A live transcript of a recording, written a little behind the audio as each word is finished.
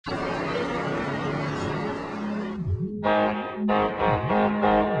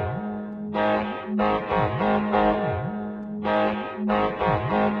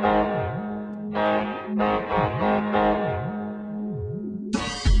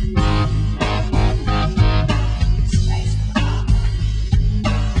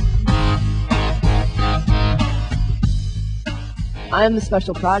I'm the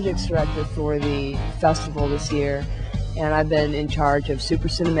Special Projects Director for the festival this year, and I've been in charge of super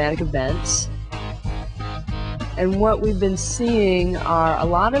cinematic events. And what we've been seeing are a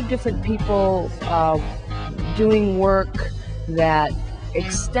lot of different people doing work that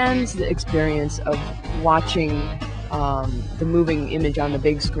extends the experience of watching the moving image on the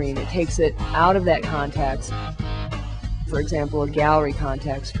big screen. It takes it out of that context, for example, a gallery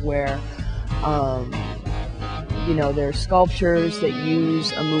context where you know, there are sculptures that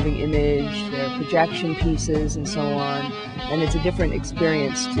use a moving image, there are projection pieces and so on, and it's a different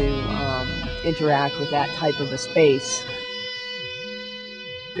experience to interact with that type of a space.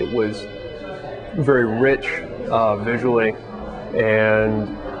 It was very rich visually, and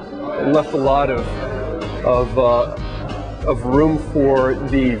it left a lot of room for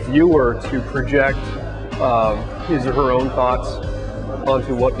the viewer to project his or her own thoughts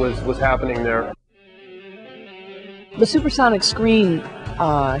onto what was happening there. The supersonic screen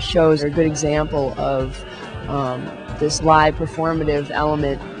shows are a good example of this live performative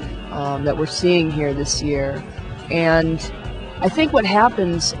element that we're seeing here this year. And I think what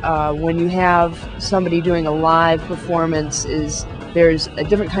happens when you have somebody doing a live performance is there's a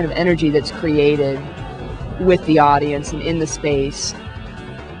different kind of energy that's created with the audience and in the space.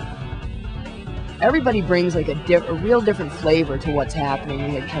 Everybody brings like a real different flavor to what's happening.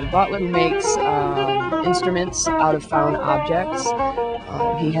 We had Ken Butler, who makes instruments out of found objects.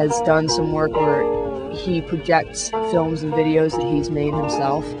 He has done some work where he projects films and videos that he's made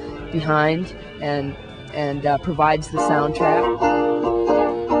himself behind and provides the soundtrack.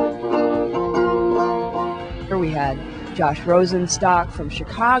 Here we had Josh Rosenstock from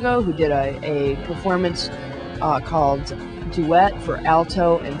Chicago, who did a performance called Duet for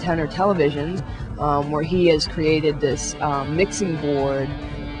alto and tenor television, where he has created this mixing board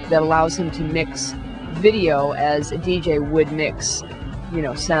that allows him to mix video as a DJ would mix, you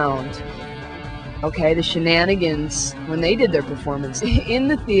know, sound. Okay, the Shenanigans, when they did their performance in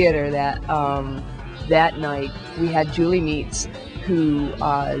the theater that night, we had Julie Meets, who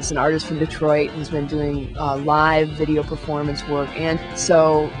is an artist from Detroit, who's been doing live video performance work. And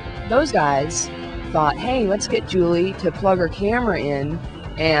so those guys thought, hey, let's get Julie to plug her camera in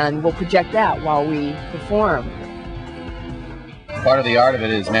and we'll project that while we perform. Part of the art of it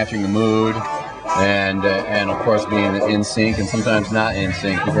is matching the mood and of course being in sync and sometimes not in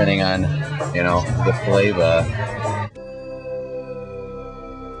sync depending on, you know, the flavor.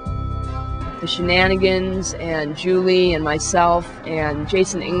 The Shenanigans and Julie and myself and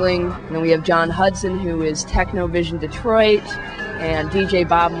Jason Engling, and then we have John Hudson, who is Technovision Detroit, and DJ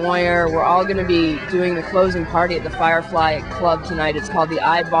Bob Moyer. We're all going to be doing the closing party at the Firefly Club tonight. It's called the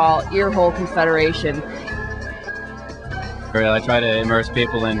Eyeball Earhole Confederation. I try to immerse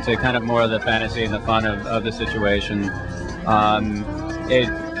people into kind of more of the fantasy and the fun of the situation.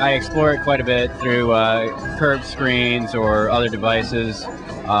 I explore it quite a bit through curved screens or other devices.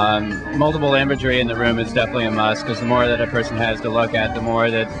 Multiple imagery in the room is definitely a must, because the more that a person has to look at, the more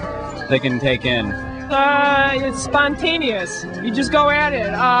that they can take in. It's spontaneous. You just go at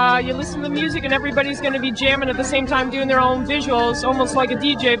it. You listen to the music and everybody's going to be jamming at the same time, doing their own visuals, almost like a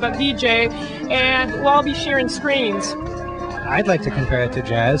DJ, but VJ, and we'll all be sharing screens. I'd like to compare it to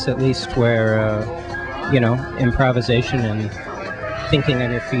jazz, at least where, you know, improvisation and thinking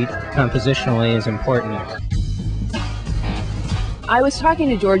on your feet compositionally is important. I was talking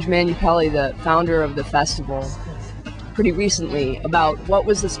to George Manupelli, the founder of the festival, pretty recently about what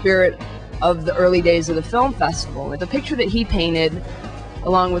was the spirit of the early days of the film festival. The picture that he painted,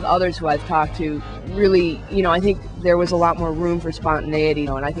 along with others who I've talked to, really, you know, I think there was a lot more room for spontaneity,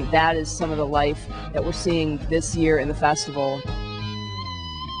 and I think that is some of the life that we're seeing this year in the festival.